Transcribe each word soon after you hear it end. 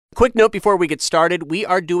quick note before we get started, we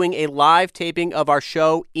are doing a live taping of our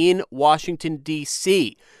show in Washington,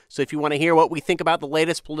 D.C. So if you want to hear what we think about the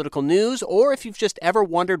latest political news, or if you've just ever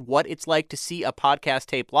wondered what it's like to see a podcast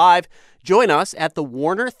tape live, join us at the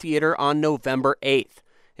Warner Theater on November 8th.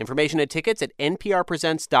 Information and tickets at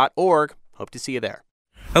nprpresents.org. Hope to see you there.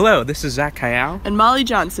 Hello, this is Zach Kayal and Molly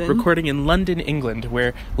Johnson, recording in London, England,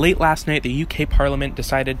 where late last night the UK Parliament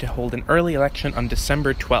decided to hold an early election on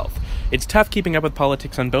December 12th. It's tough keeping up with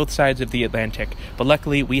politics on both sides of the Atlantic, but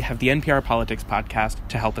luckily we have the NPR Politics podcast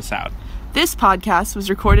to help us out. This podcast was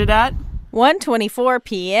recorded at 1:24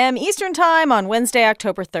 p.m. Eastern Time on Wednesday,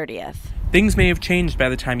 October 30th. Things may have changed by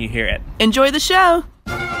the time you hear it. Enjoy the show!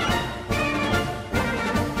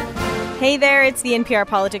 Hey there, it's the NPR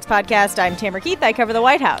Politics Podcast. I'm Tamara Keith. I cover the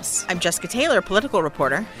White House. I'm Jessica Taylor, political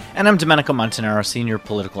reporter. And I'm Domenico Montanaro, senior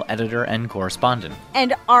political editor and correspondent.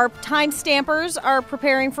 And our time stampers are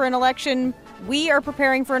preparing for an election. We are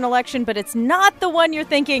preparing for an election, but it's not the one you're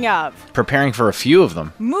thinking of. Preparing for a few of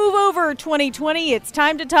them. Move over, 2020. It's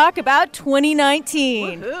time to talk about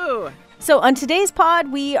 2019. Woohoo! So on today's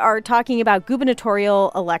pod, we are talking about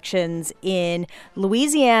gubernatorial elections in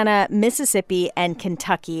Louisiana, Mississippi, and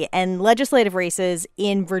Kentucky, and legislative races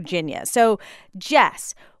in Virginia. So,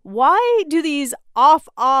 Jess, why do these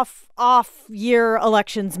off-year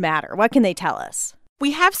elections matter? What can they tell us?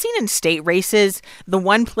 We have seen in state races the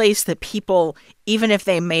one place that people, even if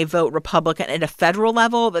they may vote Republican at a federal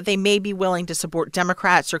level, that they may be willing to support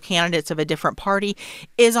Democrats or candidates of a different party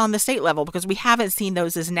is on the state level, because we haven't seen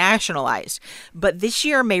those as nationalized. But this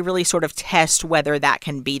year may really sort of test whether that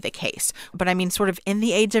can be the case. But I mean, sort of in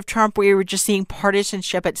the age of Trump, where we were just seeing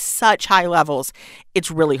partisanship at such high levels, it's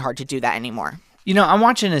really hard to do that anymore. You know, I'm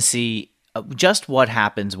watching to see just what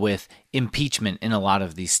happens with impeachment in a lot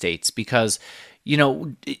of these states, because you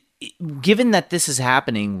know, given that this is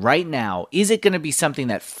happening right now, is it going to be something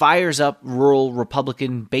that fires up rural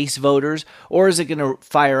Republican base voters, or is it going to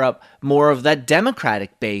fire up more of that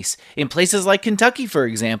Democratic base? In places like Kentucky, for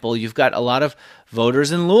example, you've got a lot of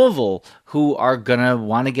voters in Louisville who are going to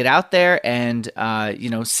want to get out there and,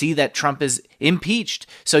 see that Trump is impeached.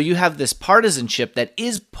 So you have this partisanship that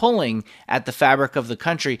is pulling at the fabric of the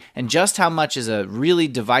country, and just how much is a really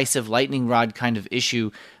divisive lightning rod kind of issue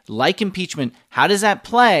like impeachment, how does that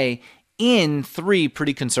play in three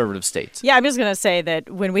pretty conservative states? Yeah, I'm just going to say that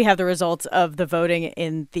when we have the results of the voting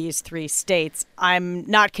in these three states, I'm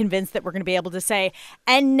not convinced that we're going to be able to say,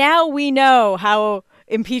 and now we know how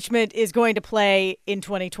impeachment is going to play in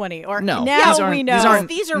 2020. Or no, now we know.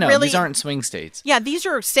 These aren't swing states. Yeah, these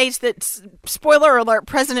are states that, spoiler alert,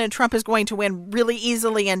 President Trump is going to win really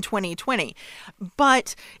easily in 2020.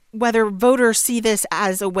 But whether voters see this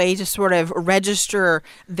as a way to sort of register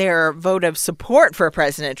their vote of support for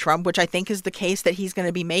President Trump, which I think is the case that he's going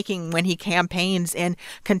to be making when he campaigns in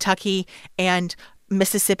Kentucky and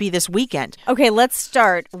Mississippi this weekend. Okay, let's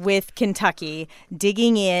start with Kentucky,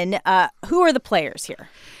 digging in. Who are the players here?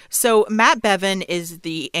 So Matt Bevin is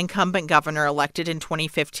the incumbent governor elected in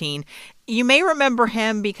 2015. You may remember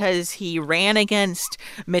him because he ran against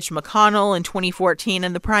Mitch McConnell in 2014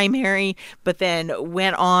 in the primary, but then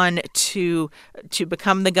went on to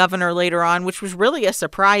become the governor later on, which was really a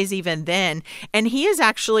surprise even then. And he is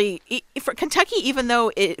actually, for Kentucky, even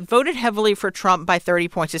though it voted heavily for Trump by 30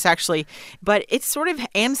 points, but it's sort of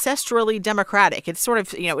ancestrally Democratic. It's sort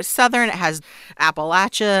of, it's Southern. It has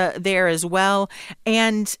Appalachia there as well.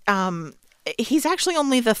 And he's actually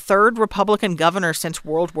only the third Republican governor since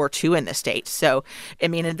World War II in the state. So, I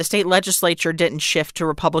mean, the state legislature didn't shift to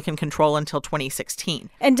Republican control until 2016.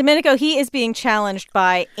 And Domenico, he is being challenged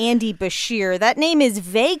by Andy Beshear. That name is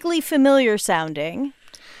vaguely familiar sounding.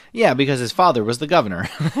 Yeah, because his father was the governor.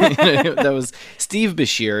 That was Steve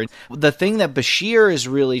Beshear. The thing that Beshear is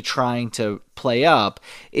really trying to play up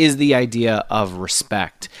is the idea of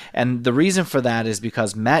respect. And the reason for that is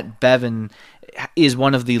because Matt Bevin is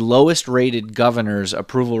one of the lowest rated governors,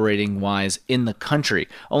 approval rating wise, in the country.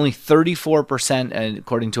 Only 34%,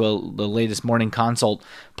 according to the latest Morning Consult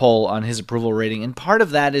poll on his approval rating. And part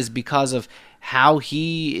of that is because of how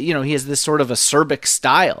he has this sort of acerbic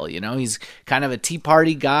style. He's kind of a Tea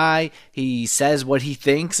Party guy. He says what he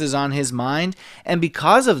thinks is on his mind. And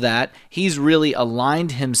because of that, he's really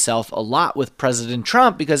aligned himself a lot with President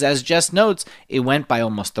Trump because, as Jess notes, it went by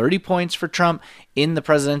almost 30 points for Trump in the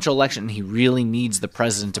presidential election. He really needs the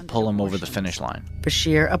president to pull him over the finish line.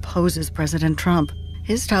 Beshear opposes President Trump.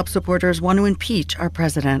 His top supporters want to impeach our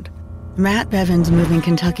president. Matt Bevin's moving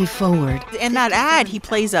Kentucky forward. In that ad, he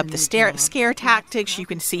plays up the scare tactics. You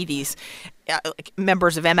can see these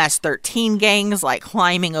members of MS-13 gangs like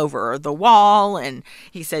climbing over the wall. And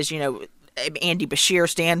he says, Andy Beshear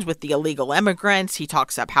stands with the illegal immigrants. He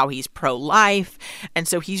talks up how he's pro-life. And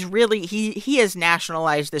so he's really, he has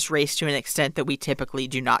nationalized this race to an extent that we typically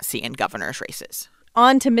do not see in governor's races.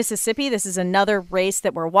 On to Mississippi. This is another race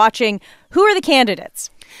that we're watching. Who are the candidates?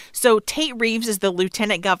 So Tate Reeves is the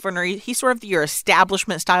lieutenant governor. He's sort of your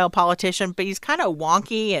establishment-style politician, but he's kind of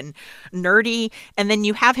wonky and nerdy. And then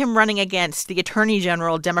you have him running against the attorney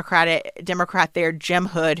general, Democrat there, Jim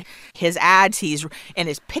Hood. His ads, he's in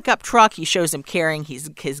his pickup truck. He shows him carrying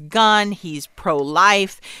his gun. He's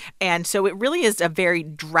pro-life. And so it really is a very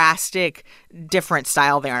drastic, different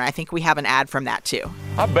style there. And I think we have an ad from that, too.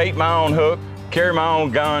 I bait my own hook, carry my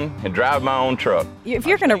own gun, and drive my own truck. If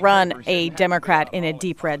you're going to run a Democrat in a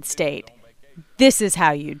deep red state, this is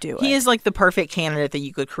how you do it. He is like the perfect candidate that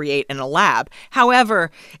you could create in a lab.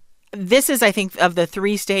 However, this is, I think, of the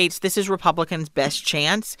three states, this is Republicans' best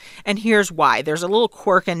chance. And here's why. There's a little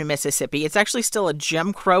quirk in Mississippi. It's actually still a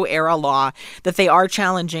Jim Crow era law that they are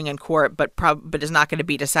challenging in court, but is not going to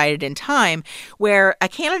be decided in time, where a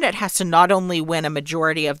candidate has to not only win a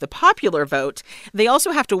majority of the popular vote, they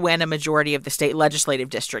also have to win a majority of the state legislative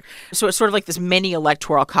district. So it's sort of like this mini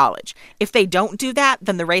electoral college. If they don't do that,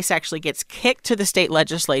 then the race actually gets kicked to the state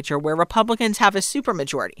legislature, where Republicans have a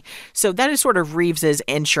supermajority. So that is sort of Reeves's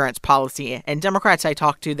insurance policy. And Democrats I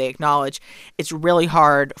talk to, they acknowledge it's really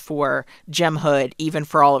hard for Jim Hood, even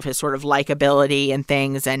for all of his sort of likability and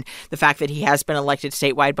things, and the fact that he has been elected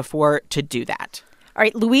statewide before, to do that. All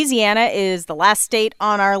right, Louisiana is the last state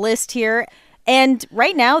on our list here. And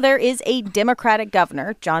right now there is a Democratic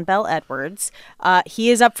governor, John Bel Edwards.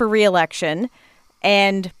 He is up for re-election.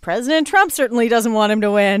 And President Trump certainly doesn't want him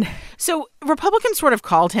to win. So Republicans sort of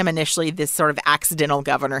called him initially this sort of accidental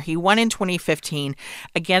governor. He won in 2015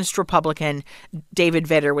 against Republican David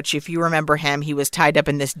Vitter, which, if you remember him, he was tied up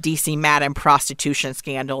in this D.C. Madden prostitution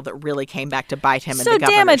scandal that really came back to bite him in the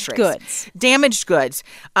governor's race. Goods. Damaged goods.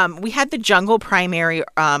 We had the jungle primary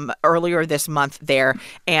earlier this month there,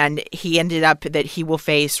 and he ended up that he will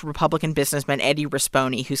face Republican businessman Eddie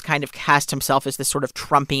Rispone, who's kind of cast himself as this sort of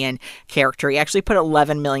Trumpian character. He actually put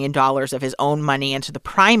 $11 million of his own money into the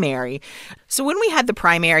primary. So when we had the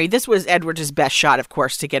primary, this was Edwards' best shot, of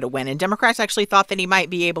course, to get a win. And Democrats actually thought that he might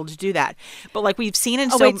be able to do that. But like we've seen in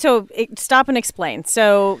stop and explain.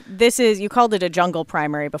 So this is, you called it a jungle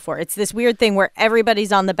primary before. It's this weird thing where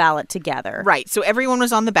everybody's on the ballot together. Right. So everyone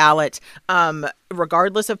was on the ballot.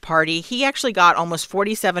 Regardless of party. He actually got almost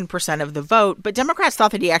 47% of the vote, but Democrats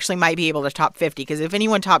thought that he actually might be able to top 50, because if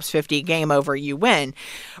anyone tops 50, game over, you win.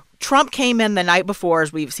 Trump came in the night before,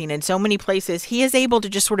 as we've seen in so many places. He is able to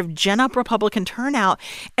just sort of gin up Republican turnout.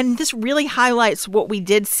 And this really highlights what we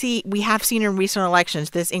have seen in recent elections,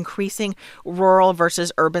 this increasing rural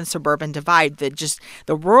versus urban-suburban divide. The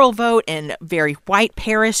rural vote in very white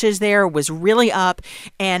parishes there was really up.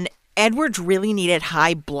 And Edwards really needed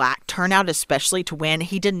high black turnout, especially to win.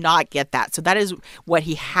 He did not get that. So that is what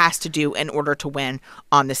he has to do in order to win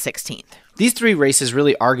on the 16th. These three races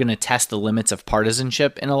really are going to test the limits of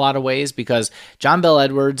partisanship in a lot of ways, because John Bel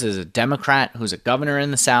Edwards is a Democrat who's a governor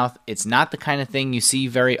in the South. It's not the kind of thing you see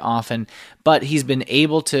very often, but he's been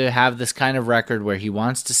able to have this kind of record where he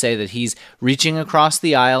wants to say that he's reaching across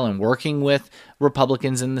the aisle and working with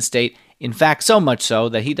Republicans in the state. In fact, so much so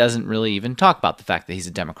that he doesn't really even talk about the fact that he's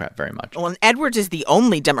a Democrat very much. Well, and Edwards is the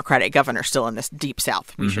only Democratic governor still in this deep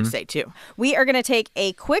South, we should say, too. We are going to take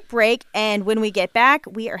a quick break, and when we get back,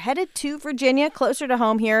 we are headed to Virginia, closer to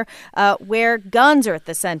home here, where guns are at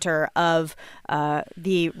the center of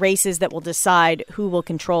the races that will decide who will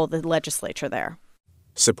control the legislature there.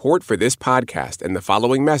 Support for this podcast and the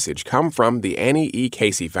following message come from the Annie E.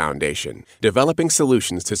 Casey Foundation, developing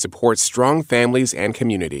solutions to support strong families and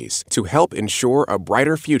communities to help ensure a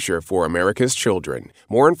brighter future for America's children.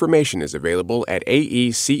 More information is available at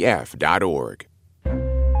aecf.org.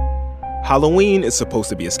 Halloween is supposed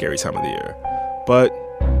to be a scary time of the year, but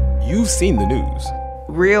you've seen the news.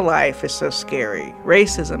 Real life is so scary.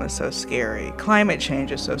 Racism is so scary. Climate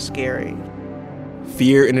change is so scary.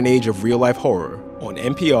 Fear in an Age of Real-Life Horror on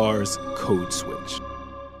NPR's Code Switch.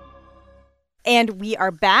 And we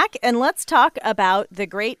are back, and let's talk about the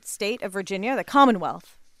great state of Virginia, the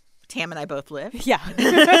Commonwealth. Tam and I both live. Yeah.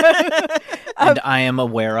 And I am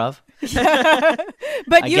aware of.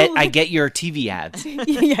 But I get your TV ads.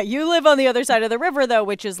 Yeah, you live on the other side of the river, though,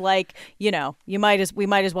 which is like, we might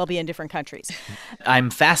as well be in different countries. I'm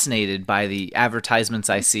fascinated by the advertisements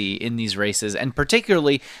I see in these races, and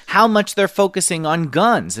particularly how much they're focusing on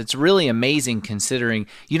guns. It's really amazing, considering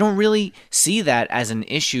you don't really see that as an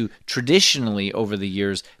issue traditionally over the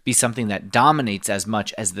years be something that dominates as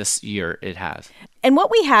much as this year it has. And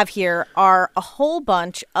what we have here are a whole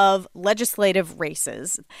bunch of legislative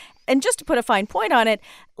races. And just to put a fine point on it,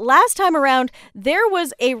 last time around, there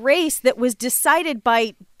was a race that was decided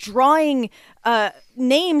by drawing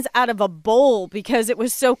names out of a bowl because it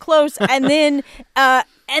was so close. And then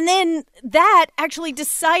that actually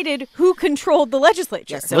decided who controlled the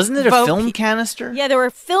legislature. Yes, so wasn't it a film canister? Yeah, there were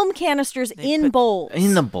film canisters in bowls.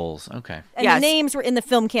 In the bowls, okay. And the names were in the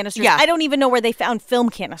film canisters. Yeah. I don't even know where they found film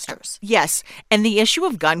canisters. Yes. And the issue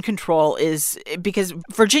of gun control is because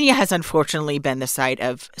Virginia has unfortunately been the site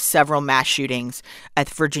of several mass shootings at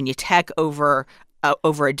Virginia Tech over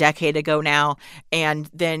a decade ago now, and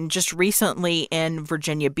then just recently in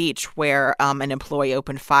Virginia Beach, where an employee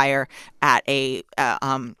opened fire at a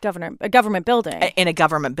government building. In a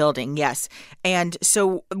government building, yes. And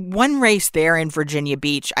so one race there in Virginia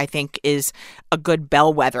Beach, I think, is a good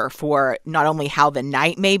bellwether for not only how the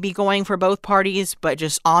night may be going for both parties, but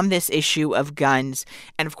just on this issue of guns.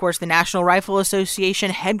 And of course, the National Rifle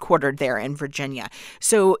Association headquartered there in Virginia.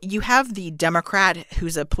 So you have the Democrat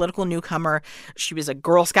who's a political newcomer. She was a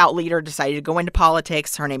Girl Scout leader, decided to go into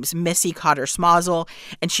politics. Her name is Missy Cotter Smazel,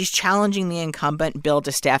 and she's challenging the incumbent Bill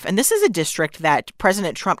DeSteff. And this is a district that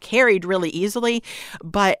President Trump carried really easily,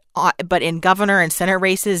 but in governor and Senate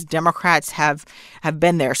races, Democrats have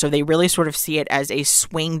been there. So they really sort of see it as a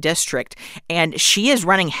swing district. And she is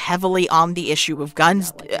running heavily on the issue of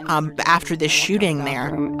guns after this shooting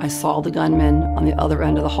there. I saw the gunman on the other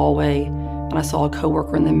end of the hallway, and I saw a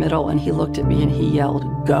coworker in the middle, and he looked at me and he yelled,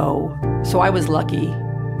 "Go." So I was lucky,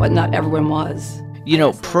 but not everyone was. You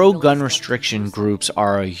know, pro-gun restriction groups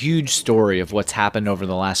are a huge story of what's happened over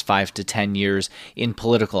the last 5 to 10 years in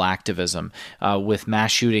political activism, with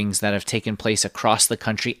mass shootings that have taken place across the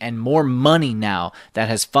country and more money now that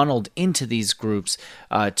has funneled into these groups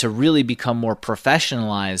to really become more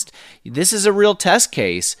professionalized. This is a real test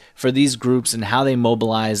case for these groups and how they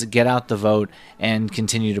mobilize, get out the vote, and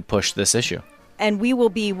continue to push this issue. And we will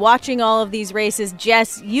be watching all of these races.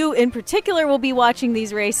 Jess, you in particular will be watching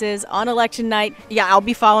these races on election night. Yeah, I'll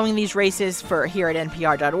be following these races here at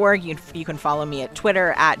NPR.org. You can follow me at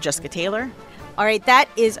Twitter at Jessica Taylor. All right, that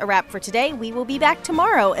is a wrap for today. We will be back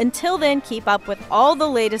tomorrow. Until then, keep up with all the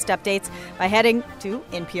latest updates by heading to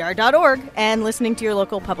NPR.org and listening to your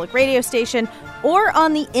local public radio station or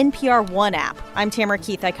on the NPR One app. I'm Tamara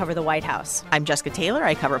Keith. I cover the White House. I'm Jessica Taylor.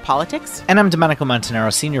 I cover politics. And I'm Domenico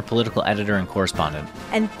Montanaro, senior political editor and correspondent.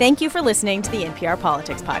 And thank you for listening to the NPR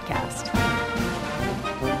Politics Podcast.